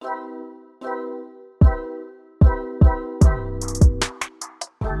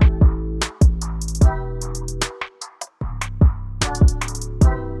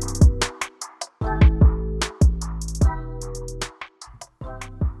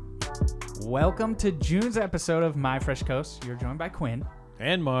Welcome to June's episode of My Fresh Coast. You're joined by Quinn.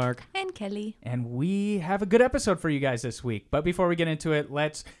 And Mark. And Kelly. And we have a good episode for you guys this week. But before we get into it,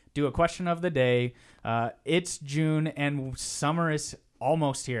 let's do a question of the day. It's June and summer is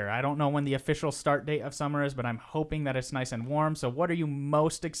almost here. I don't know when the official start date of summer is, but I'm hoping that it's nice and warm. So what are you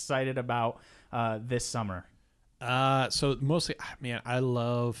most excited about this summer? So mostly, man, I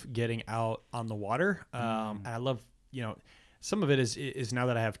love getting out on the water. And I love, some of it is now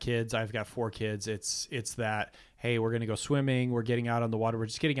that I have kids, I've got 4 kids. It's that, hey, we're going to go swimming. We're getting out on the water. We're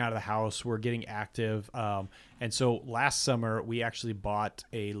just getting out of the house. We're getting active. And so last summer we actually bought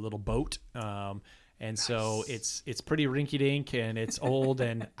a little boat. And so it's pretty rinky dink and it's old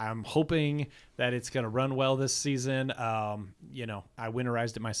and I'm hoping that it's going to run well this season. I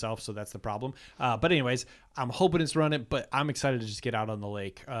winterized it myself, so that's the problem. But anyways, I'm hoping it's running, but I'm excited to just get out on the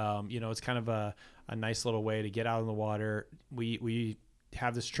lake. It's kind of a nice little way to get out on the water. We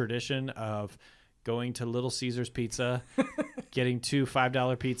have this tradition of going to Little Caesars Pizza, getting 2 $5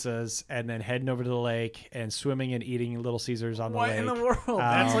 pizzas, and then heading over to the lake and swimming and eating Little Caesars on the lake. What in the world?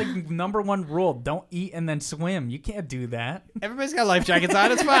 That's like number one rule. Don't eat and then swim. You can't do that. Everybody's got life jackets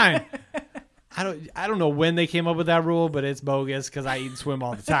on. It's fine. I don't know when they came up with that rule, but it's bogus because I eat and swim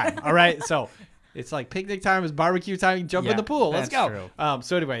all the time. All right? So it's like picnic time is barbecue time. Jump in the pool. Let's go. True.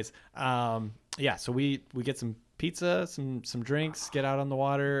 So anyways, so we get some pizza, some drinks, get out on the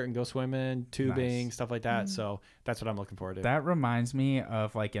water and go swimming, tubing, stuff like that. So that's what I'm looking forward to. That reminds me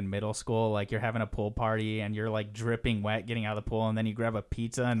of like in middle school, like you're having a pool party and you're like dripping wet getting out of the pool and then you grab a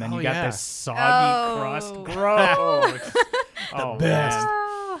pizza and then you got this soggy crust. Gross. The best.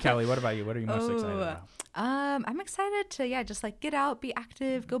 Oh. Kelly, what about you? What are you most excited about? I'm excited to, just like get out, be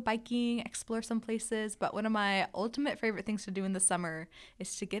active, go biking, explore some places. But one of my ultimate favorite things to do in the summer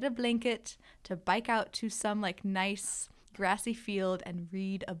is to get a blanket, to bike out to some like nice grassy field and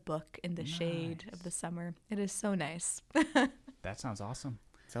read a book in the shade of the summer. It is so nice. That sounds awesome.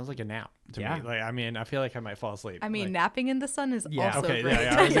 Sounds like a nap to Yeah. me. Like, I feel like I might fall asleep. Napping in the sun is also okay, great.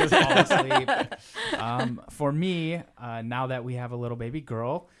 I was gonna Fall asleep. For me, now that we have a little baby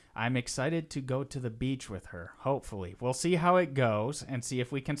girl, I'm excited to go to the beach with her, hopefully. We'll see how it goes and see if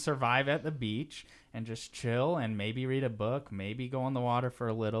we can survive at the beach and just chill and maybe read a book, maybe go in the water for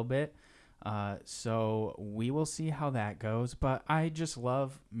a little bit. So we will see how that goes. But I just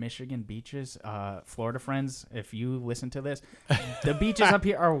love Michigan beaches. Florida friends, if you listen to this, the beaches up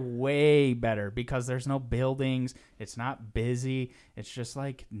here are way better because there's no buildings. It's not busy. It's just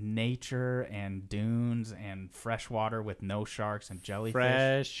like nature and dunes and fresh water with no sharks and jellyfish.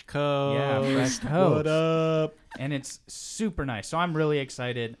 Fresh coast. Yeah, fresh coast. What up? And it's super nice. So I'm really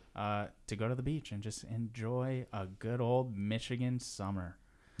excited to go to the beach and just enjoy a good old Michigan summer.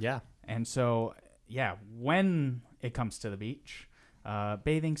 Yeah. And so, when it comes to the beach,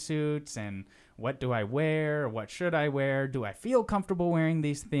 bathing suits and what do I wear? What should I wear? Do I feel comfortable wearing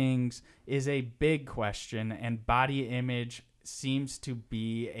these things is a big question. And body image seems to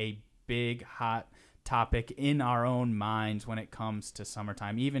be a big, hot topic in our own minds when it comes to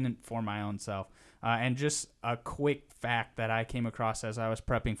summertime, even for my own self. And just a quick fact that I came across as I was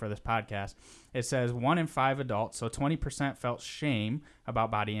prepping for this podcast. It says 1 in 5 adults, so 20% felt shame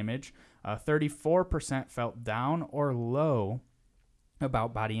about body image. 34% felt down or low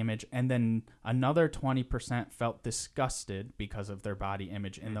about body image. And then another 20% felt disgusted because of their body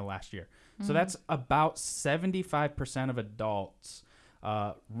image in the last year. So that's about 75% of adults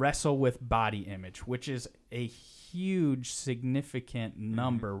wrestle with body image, which is a huge, significant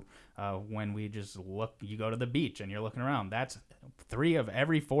number when we just look. You go to the beach and you're looking around. That's 3 of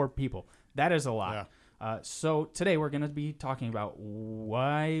every 4 people. That is a lot. Yeah. So today we're going to be talking about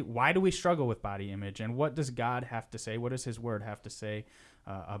why do we struggle with body image and what does God have to say? What does his word have to say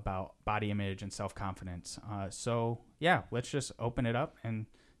about body image and self-confidence? Let's just open it up and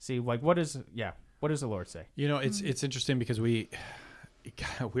see what does the Lord say? It's interesting because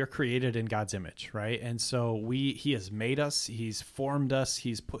we're created in God's image, right? And so he has made us, he's formed us,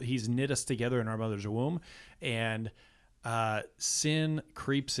 he's knit us together in our mother's womb, and sin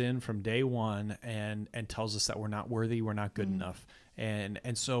creeps in from day one and tells us that we're not worthy, we're not good enough.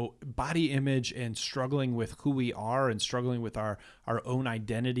 And so body image and struggling with who we are and struggling with our own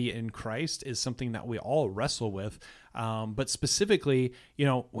identity in Christ is something that we all wrestle with. But specifically,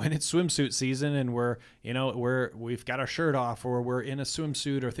 when it's swimsuit season and we've got our shirt off or we're in a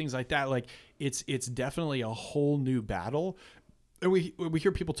swimsuit or things like that, like it's definitely a whole new battle. And we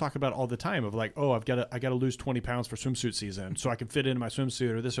hear people talk about it all the time of like, oh, I got to lose 20 pounds for swimsuit season so I can fit into my swimsuit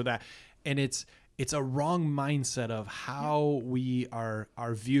or this or that. And it's it's a wrong mindset of how we are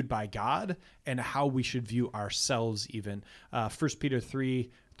viewed by God and how we should view ourselves even. 1 Peter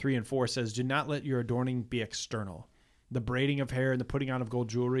 3:3-4 says, do not let your adorning be external, the braiding of hair and the putting on of gold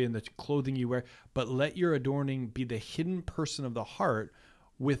jewelry and the clothing you wear, but let your adorning be the hidden person of the heart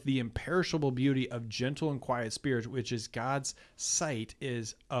with the imperishable beauty of gentle and quiet spirit, which in God's sight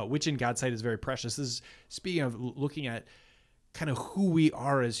is very precious. This is speaking of looking at kind of who we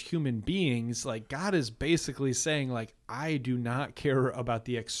are as human beings. Like, God is basically saying, like, I do not care about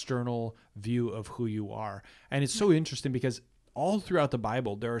the external view of who you are. And it's so interesting because all throughout the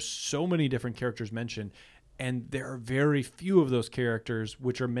Bible, there are so many different characters mentioned, and there are very few of those characters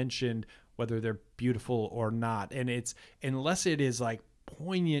which are mentioned, whether they're beautiful or not. And it's, unless it is like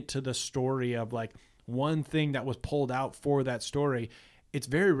poignant to the story of like one thing that was pulled out for that story, it's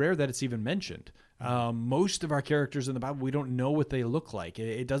very rare that it's even mentioned. Most of our characters in the Bible, we don't know what they look like.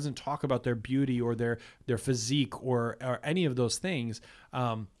 It doesn't talk about their beauty or their physique or any of those things.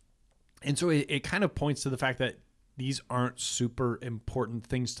 And so it kind of points to the fact that these aren't super important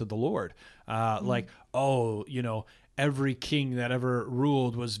things to the Lord. Like, every king that ever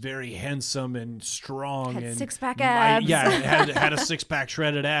ruled was very handsome and strong. Had and six-pack abs. had a six-pack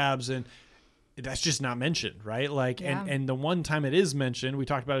shredded abs, and that's just not mentioned, right? Like, Yeah. and the one time it is mentioned, we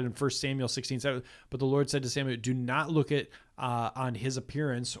talked about it in 1 Samuel 16:7, but the Lord said to Samuel, do not look at on his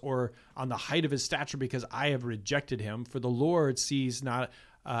appearance or on the height of his stature, because I have rejected him. For the Lord sees not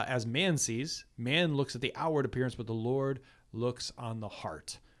as man sees. Man looks at the outward appearance, but the Lord looks on the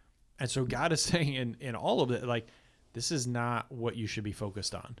heart. And so God is saying in all of it, like, this is not what you should be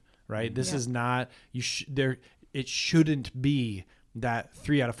focused on, right? This is not, it shouldn't be that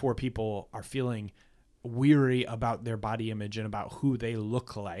 3 out of 4 people are feeling weary about their body image and about who they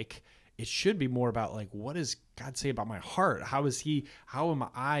look like. It should be more about, like, what does God say about my heart? How am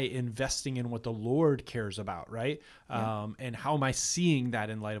I investing in what the Lord cares about, right? Yeah. And how am I seeing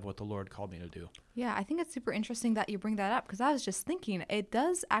that in light of what the Lord called me to do? Yeah, I think it's super interesting that you bring that up, because I was just thinking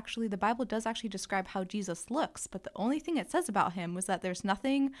the Bible does actually describe how Jesus looks, but the only thing it says about him was that there's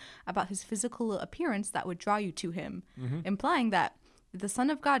nothing about his physical appearance that would draw you to him, implying that the Son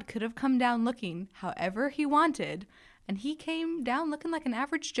of God could have come down looking however he wanted, and he came down looking like an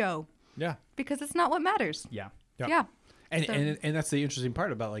average Joe. Yeah. Because it's not what matters. Yeah. Yeah. And that's the interesting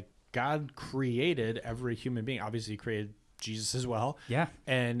part about, like, God created every human being. Obviously, he created Jesus as well. Yeah.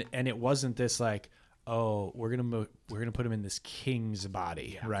 And it wasn't this like, oh, we're gonna put him in this king's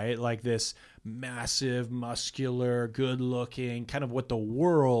body, right? Like this massive, muscular, good-looking, kind of what the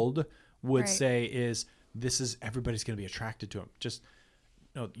world would say is, everybody's gonna be attracted to him. Just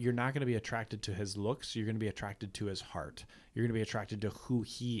no, you're not going to be attracted to his looks. You're going to be attracted to his heart. You're going to be attracted to who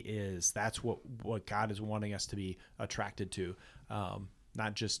he is. That's what God is wanting us to be attracted to,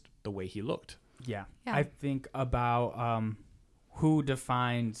 not just the way he looked. Yeah. I think about who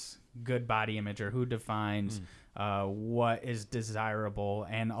defines good body image, or who defines what is desirable,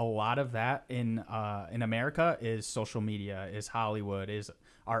 and a lot of that in America is social media, is Hollywood, is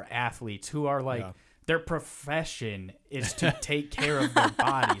our athletes who are like. Yeah. Their profession is to take care of their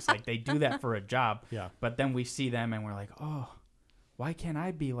bodies. Like, they do that for a job. Yeah. But then we see them and we're like, oh, why can't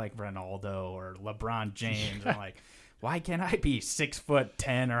I be like Ronaldo or LeBron James? And like, why can't I be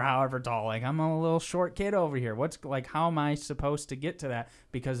 6'10" or however tall? Like, I'm a little short kid over here. How am I supposed to get to that?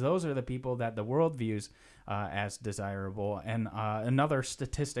 Because those are the people that the world views as desirable. And another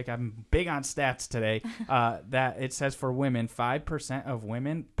statistic, I'm big on stats today, that it says for women, 5% of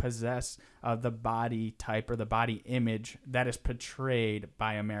women possess the body type or the body image that is portrayed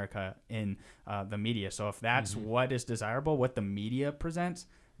by America in the media. So if that's what is desirable, what the media presents,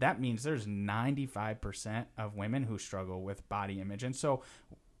 that means there's 95% of women who struggle with body image. And so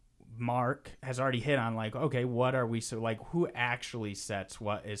Mark has already hit on, like, okay, what are we, so like, who actually sets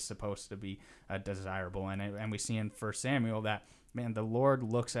what is supposed to be desirable? And we see in 1 Samuel that, man, the Lord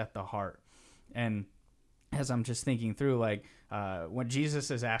looks at the heart. And as I'm just thinking through, like, when Jesus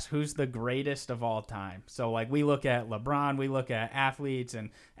is asked who's the greatest of all time, so like we look at LeBron, we look at athletes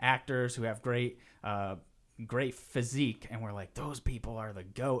and actors who have great physique, and we're like, those people are the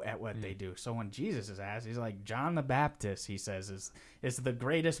GOAT at what they do. So when Jesus is asked, he's like, John the Baptist, he says, is the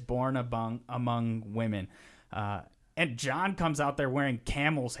greatest born among women. And John comes out there wearing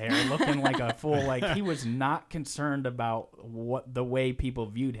camel's hair, looking like a fool. Like, he was not concerned about the way people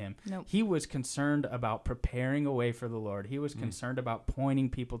viewed him. Nope. He was concerned about preparing a way for the Lord. He was concerned about pointing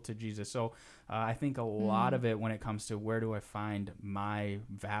people to Jesus. So I think a lot of it, when it comes to where do I find my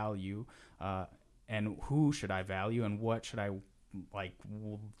value, and who should I value, and what should I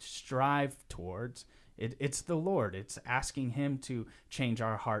strive towards, It's the Lord. It's asking him to change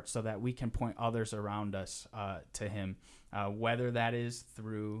our hearts so that we can point others around us to him, whether that is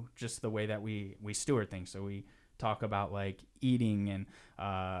through just the way that we steward things. So we talk about like eating and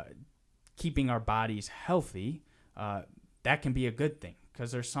keeping our bodies healthy. That can be a good thing,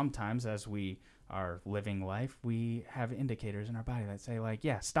 because there's sometimes as we are living life, we have indicators in our body that say like,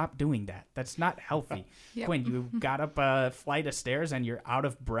 yeah, stop doing that. That's not healthy. Yep. When you got up a flight of stairs and you're out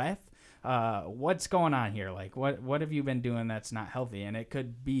of breath, what's going on here? Like, what have you been doing that's not healthy? And it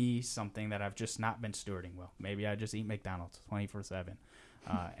could be something that I've just not been stewarding well. Maybe I just eat McDonald's 24/7.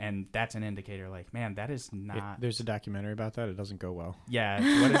 And that's an indicator like, man, that is not. There's a documentary about that. It doesn't go well. Yeah.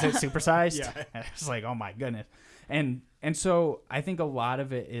 What is it? Supersized? Yeah. It's like, oh my goodness. And so I think a lot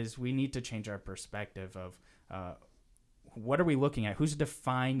of it is we need to change our perspective of what are we looking at? Who's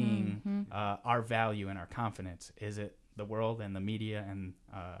defining our value and our confidence? Is it the world and the media and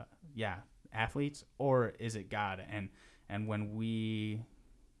athletes, or is it God? And when we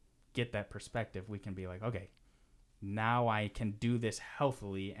get that perspective, we can be like, okay, now I can do this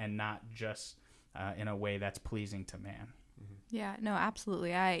healthily and not just in a way that's pleasing to man. Yeah, no,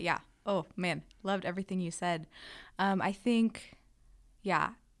 absolutely. Oh man, loved everything you said. I think,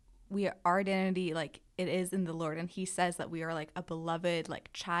 our identity, like, it is in the Lord, and he says that we are like a beloved, like,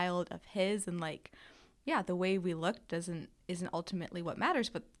 child of his, and like, the way we look isn't ultimately what matters,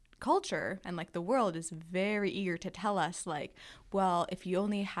 but culture and like the world is very eager to tell us like, well, if you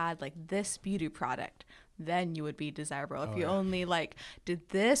only had like this beauty product, then you would be desirable. If you only like did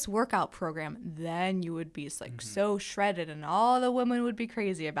this workout program, then you would be like so shredded and all the women would be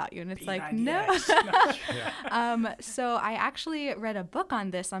crazy about you. And it's like, no. So I actually read a book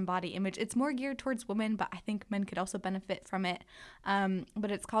on this, on body image. It's more geared towards women, but I think men could also benefit from it. But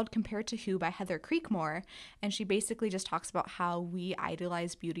it's called Compared to Who by Heather Creekmore. And she basically just talks about how we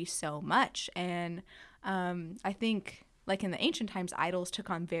idolize beauty so much. And I think, like in the ancient times, idols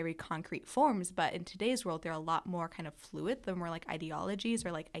took on very concrete forms, but in today's world, they're a lot more kind of fluid. They're more like ideologies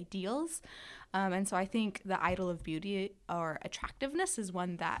or like ideals. And so I think the idol of beauty or attractiveness is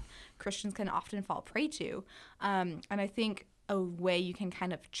one that Christians can often fall prey to. And I think a way you can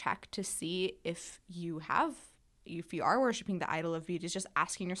kind of check to see if you are worshiping the idol of beauty is just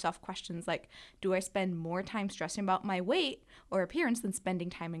asking yourself questions like, do I spend more time stressing about my weight or appearance than spending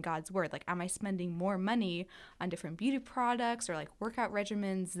time in God's word? Like, am I spending more money on different beauty products or like workout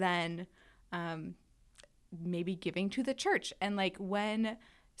regimens than maybe giving to the church? And like, when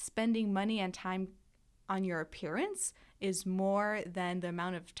spending money and time on your appearance is more than the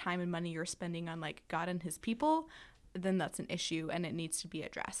amount of time and money you're spending on like God and his people, then that's an issue and it needs to be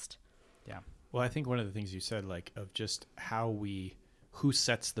addressed. Yeah. Well, I think one of the things you said, like, of just who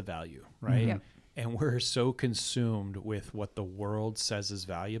sets the value, right? Yep. And we're so consumed with what the world says is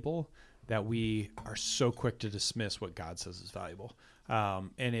valuable that we are so quick to dismiss what God says is valuable.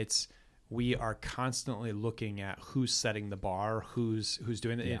 And we are constantly looking at who's setting the bar, who's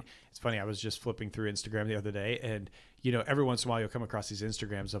doing it. Yeah. It's funny. I was just flipping through Instagram the other day, and every once in a while you'll come across these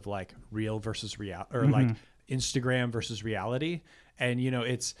Instagrams of like real versus real, or like Instagram versus reality. And,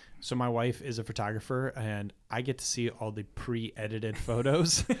 so my wife is a photographer and I get to see all the pre-edited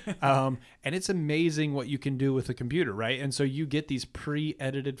photos. And it's amazing what you can do with a computer, right? And so you get these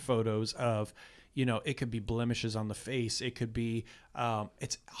pre-edited photos of, it could be blemishes on the face. It could be,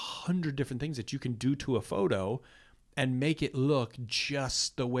 it's 100 different things that you can do to a photo and make it look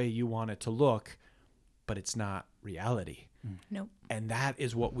just the way you want it to look, but it's not reality. Nope. And that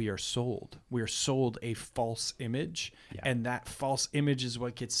is what we are sold. We are sold a false image. Yeah. And that false image is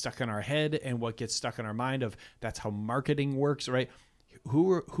what gets stuck in our head and what gets stuck in our mind of that's how marketing works, right?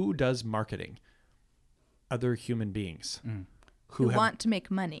 Who does marketing? Other human beings who want to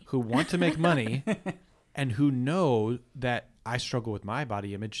make money. Who want to make money and who know that I struggle with my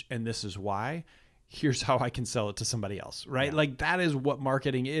body image and this is why. Here's how I can sell it to somebody else, right? Yeah. Like that is what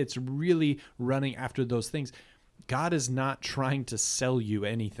marketing is. It's really running after those things. God is not trying to sell you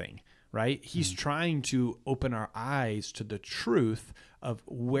anything, right? He's trying to open our eyes to the truth of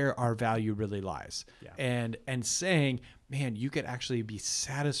where our value really lies. Yeah. And saying, man, you could actually be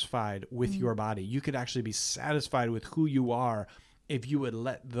satisfied with your body. You could actually be satisfied with who you are if you would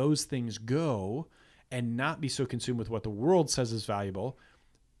let those things go and not be so consumed with what the world says is valuable,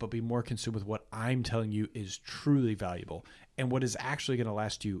 but be more consumed with what I'm telling you is truly valuable and what is actually going to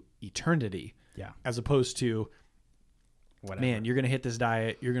last you eternity. Yeah. As opposed to, whatever. Man, you're going to hit this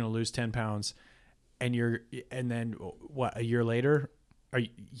diet, you're going to lose 10 pounds, and then what, a year later,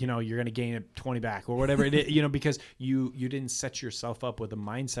 you're going to gain 20 back or whatever it is, because you didn't set yourself up with a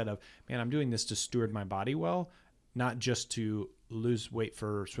mindset of, man, I'm doing this to steward my body well, not just to lose weight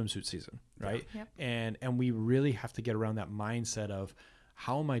for swimsuit season, right? Yep. And we really have to get around that mindset of,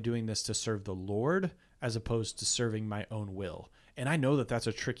 how am I doing this to serve the Lord as opposed to serving my own will? And I know that that's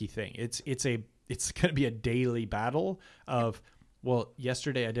a tricky thing. It's going to be a daily battle of, well,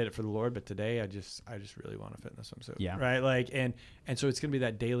 yesterday I did it for the Lord, but today I just really want to fit in the swimsuit. Yeah. Right. Like, and so it's going to be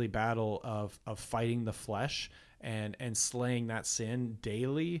that daily battle of fighting the flesh and slaying that sin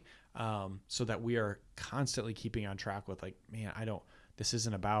daily, so that we are constantly keeping on track with, like, man, this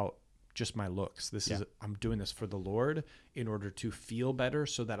isn't about just my looks. I'm doing this for the Lord in order to feel better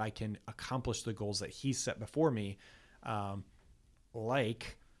so that I can accomplish the goals that He set before me.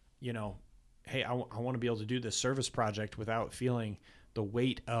 Like, you know, hey, I want to be able to do this service project without feeling the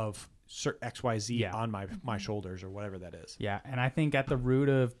weight of XYZ on my shoulders, or whatever that is. Yeah. And I think at the root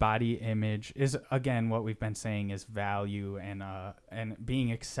of body image is, again, what we've been saying is value and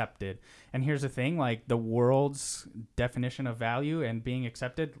being accepted. And here's the thing, like, the world's definition of value and being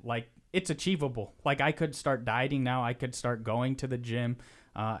accepted, like, it's achievable. Like, I could start dieting now. I could start going to the gym.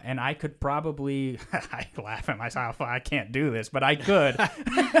 And I could probably, I laugh at myself, I can't do this, but I could.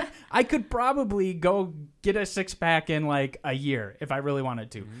 I could probably go get a 6-pack in like a year if I really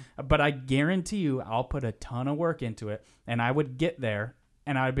wanted to. Mm-hmm. But I guarantee you I'll put a ton of work into it, and I would get there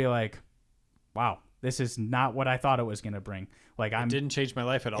and I'd be like, wow, this is not what I thought it was going to bring. Like, it didn't change my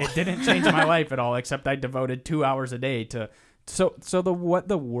life at all. It didn't change my life at all, except I devoted 2 hours a day to, what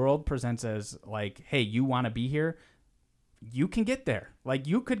the world presents as, like, hey, you want to be here? You can get there. Like,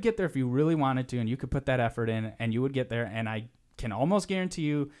 you could get there if you really wanted to, and you could put that effort in, and you would get there. And I can almost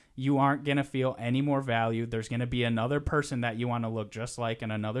guarantee you aren't going to feel any more value. There's going to be another person that you want to look just like,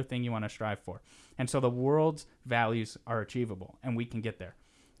 and another thing you want to strive for. And so the world's values are achievable, and we can get there.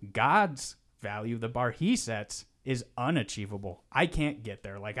 God's value, the bar He sets, is unachievable. I can't get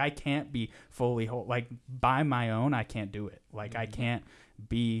there. Like, I can't be fully whole. Like, by my own, I can't do it. Like, I can't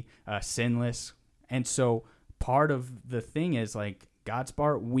be sinless. And so part of the thing is, like, God's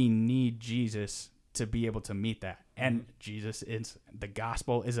part, we need Jesus to be able to meet that. And the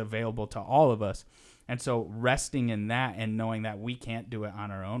gospel is available to all of us. And so resting in that and knowing that we can't do it on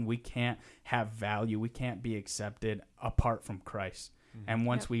our own, we can't have value, we can't be accepted apart from Christ. Mm-hmm. And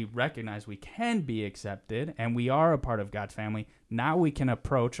once we recognize we can be accepted and we are a part of God's family, now we can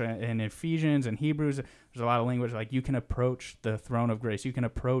approach, in Ephesians and Hebrews, there's a lot of language, like, you can approach the throne of grace. You can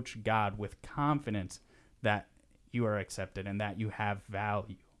approach God with confidence that you are accepted and that you have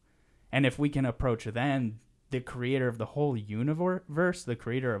value. And if we can approach then the creator of the whole universe, the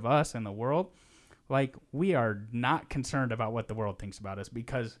creator of us and the world, like, we are not concerned about what the world thinks about us,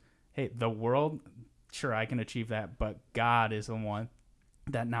 because, hey, the world, sure, I can achieve that, but God is the one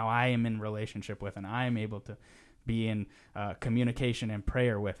that now I am in relationship with, and I am able to be in communication and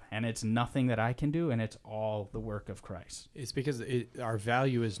prayer with, and it's nothing that I can do, and it's all the work of Christ. It's because our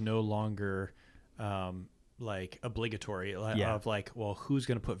value is no longer like obligatory of like, well, who's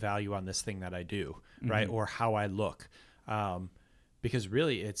going to put value on this thing that I do, right? Mm-hmm. Or how I look, because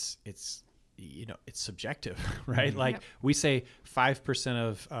really it's subjective, right? Mm-hmm. Like, we say 5%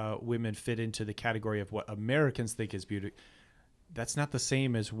 of women fit into the category of what Americans think is beauty. That's not the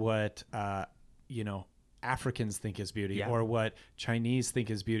same as what Africans think is beauty, or what Chinese think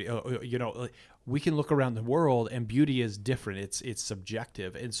is beauty. We can look around the world and beauty is different. It's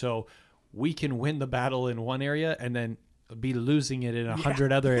subjective. And so we can win the battle in one area and then be losing it in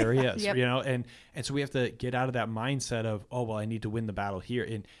 100 other areas, and so we have to get out of that mindset of, oh, well, I need to win the battle here.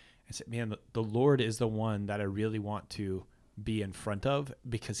 And say, man, the Lord is the one that I really want to be in front of,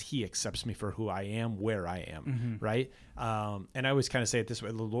 because He accepts me for who I am, where I am, right? And I always kind of say it this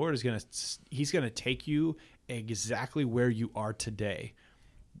way: the Lord is He's going to take you exactly where you are today.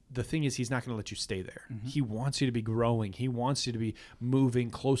 The thing is, He's not going to let you stay there. Mm-hmm. He wants you to be growing. He wants you to be moving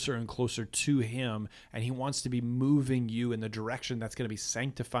closer and closer to Him, and He wants to be moving you in the direction that's going to be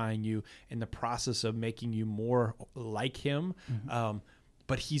sanctifying you in the process of making you more like Him. Mm-hmm.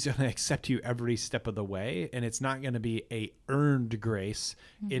 But He's going to accept you every step of the way, and it's not going to be a earned grace.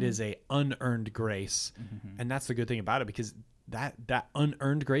 Mm-hmm. It is a unearned grace, and that's the good thing about it, because that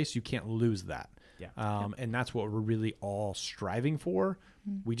unearned grace, you can't lose that. Yeah. And that's what we're really all striving for.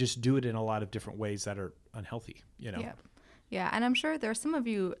 Mm-hmm. We just do it in a lot of different ways that are unhealthy, Yeah. Yeah, and I'm sure there are some of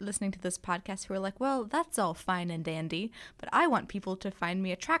you listening to this podcast who are like, well, that's all fine and dandy, but I want people to find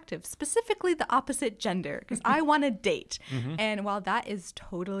me attractive, specifically the opposite gender, because I want to date. Mm-hmm. And while that is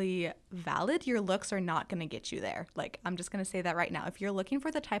totally valid, your looks are not going to get you there. Like, I'm just going to say that right now. If you're looking for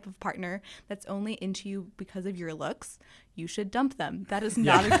the type of partner that's only into you because of your looks, you should dump them. That is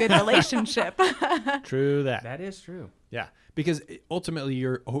not a good relationship. True that. That is true. Yeah, because ultimately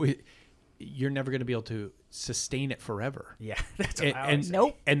you're never going to be able to sustain it forever. Yeah, that's what I always say.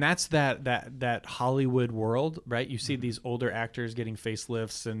 Nope. And that's that Hollywood world, right? You see these older actors getting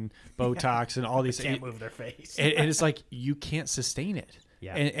facelifts and Botox and all these. They can't move their face. And it's like, you can't sustain it.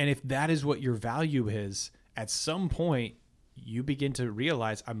 Yeah. And if that is what your value is, at some point you begin to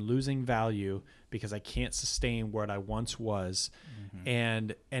realize, I'm losing value because I can't sustain what I once was.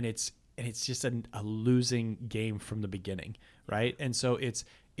 And it's just a losing game from the beginning, right? And so it's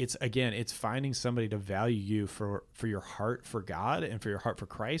finding somebody to value you for your heart for God and for your heart for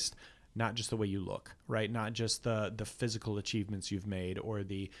Christ, not just the way you look, right? Not just the physical achievements you've made or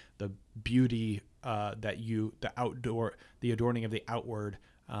the beauty the adorning of the outward,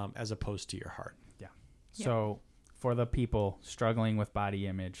 as opposed to your heart. Yeah. So for the people struggling with body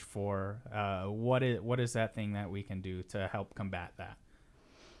image, what is that thing that we can do to help combat that?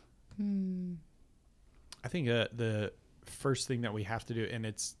 I think the first thing that we have to do, and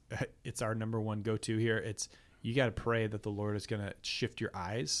it's our number one go-to here, you got to pray that the Lord is going to shift your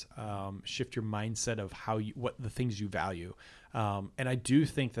eyes, shift your mindset of what the things you value. And I do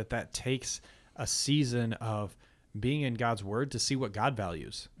think that takes a season of being in God's word to see what God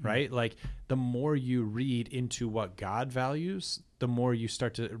values, right? Like the more you read into what God values, the more you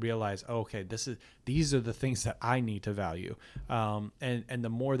start to realize, oh, okay, these are the things that I need to value. And the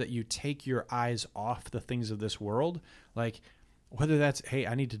more that you take your eyes off the things of this world, like whether that's, hey,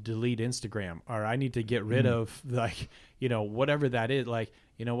 I need to delete Instagram, or I need to get rid of, like, whatever that is, like,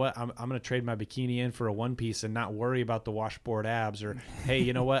 you know what, I'm going to trade my bikini in for a one piece and not worry about the washboard abs, or, hey,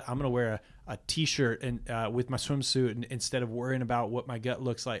 you know what, I'm going to wear a t-shirt and with my swimsuit and instead of worrying about what my gut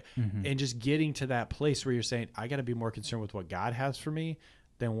looks like. And just getting to that place where you're saying, I got to be more concerned with what God has for me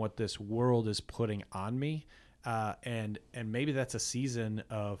than what this world is putting on me. And maybe that's a season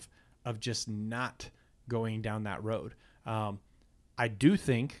of just not going down that road. I do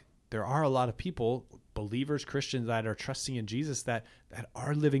think there are a lot of people, believers, Christians, that are trusting in Jesus that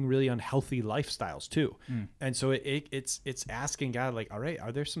are living really unhealthy lifestyles too. And so it's asking God, like, all right,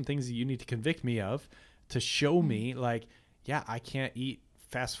 are there some things that you need to convict me of to show me, like, yeah, I can't eat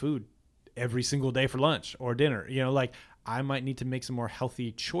fast food every single day for lunch or dinner. Like I might need to make some more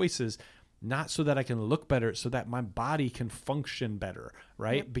healthy choices, not so that I can look better, so that my body can function better,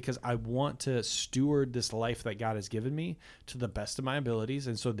 right? Yep. Because I want to steward this life that God has given me to the best of my abilities.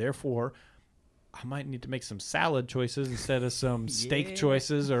 And so therefore, I might need to make some salad choices instead of some steak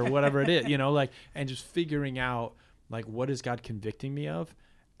choices or whatever it is, and just figuring out, like, what is God convicting me of,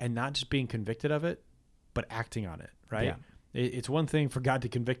 and not just being convicted of it, but acting on it, right? Yeah. It's one thing for God to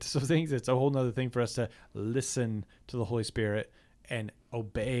convict us of things. It's a whole nother thing for us to listen to the Holy Spirit and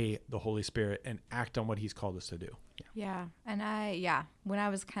obey the Holy Spirit and act on what he's called us to do. Yeah. And when I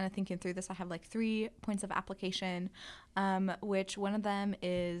was kind of thinking through this, I have like 3 points of application, which one of them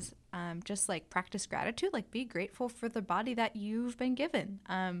is just like practice gratitude, like be grateful for the body that you've been given.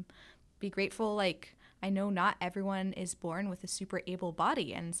 Be grateful, like, I know not everyone is born with a super able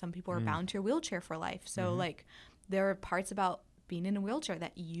body, and some people are bound to a wheelchair for life. So like there are parts about being in a wheelchair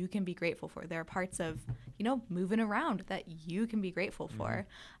that you can be grateful for. There are parts of, moving around that you can be grateful for.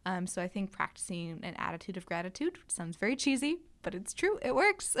 So I think practicing an attitude of gratitude sounds very cheesy, but it's true. It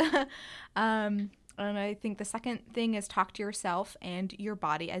works. And I think the second thing is talk to yourself and your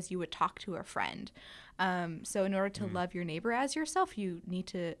body as you would talk to a friend. So in order to love your neighbor as yourself, you need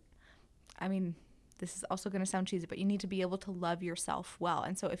to, this is also going to sound cheesy, but you need to be able to love yourself well.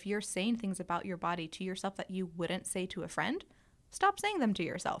 And so if you're saying things about your body to yourself that you wouldn't say to a friend, stop saying them to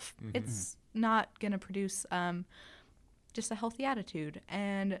yourself. It's not going to produce just a healthy attitude.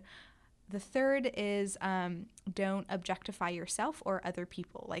 And the third is don't objectify yourself or other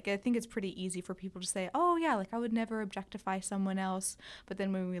people. Like, I think it's pretty easy for people to say, oh, yeah, like I would never objectify someone else. But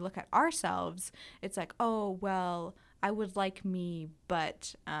then when we look at ourselves, it's like, oh, well, I would like me,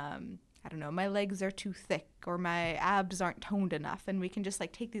 but I don't know, my legs are too thick or my abs aren't toned enough. And we can just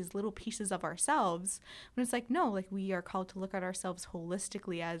like take these little pieces of ourselves when it's like, no, like we are called to look at ourselves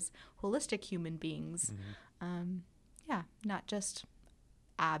holistically as holistic human beings. Not just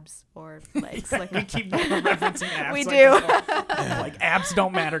abs or legs. Like we keep referencing abs. We like do. Like abs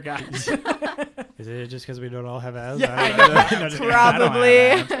don't matter, guys. Is it just because we don't all have abs? Yeah,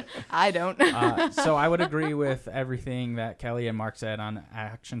 probably. I don't. So I would agree with everything that Kelly and Mark said on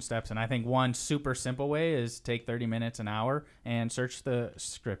action steps. And I think one super simple way is take 30 minutes, an hour, and search the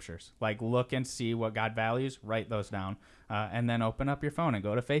scriptures. Like look and see what God values, write those down, and then open up your phone and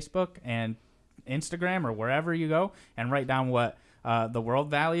go to Facebook and Instagram or wherever you go and write down what the world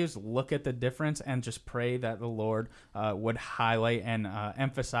values, look at the difference and just pray that the Lord would highlight and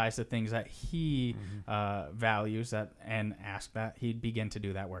emphasize the things that he values, that and ask that he'd begin to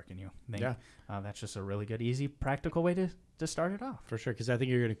do that work in you. I think that's just a really good, easy, practical way to start it off. For sure, because I think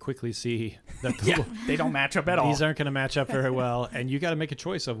you're going to quickly see that they don't match up at all. These aren't going to match up very well, and you got to make a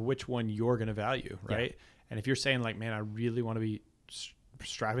choice of which one you're going to value, right? Yeah. And if you're saying like, man, I really want to be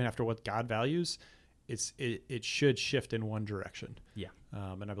striving after what God values, it should shift in one direction. Yeah.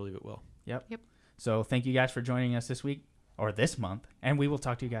 And I believe it will. Yep. So thank you guys for joining us this week or this month, and we will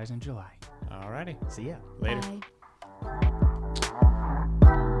talk to you guys in July. All righty. See ya. Later. Bye.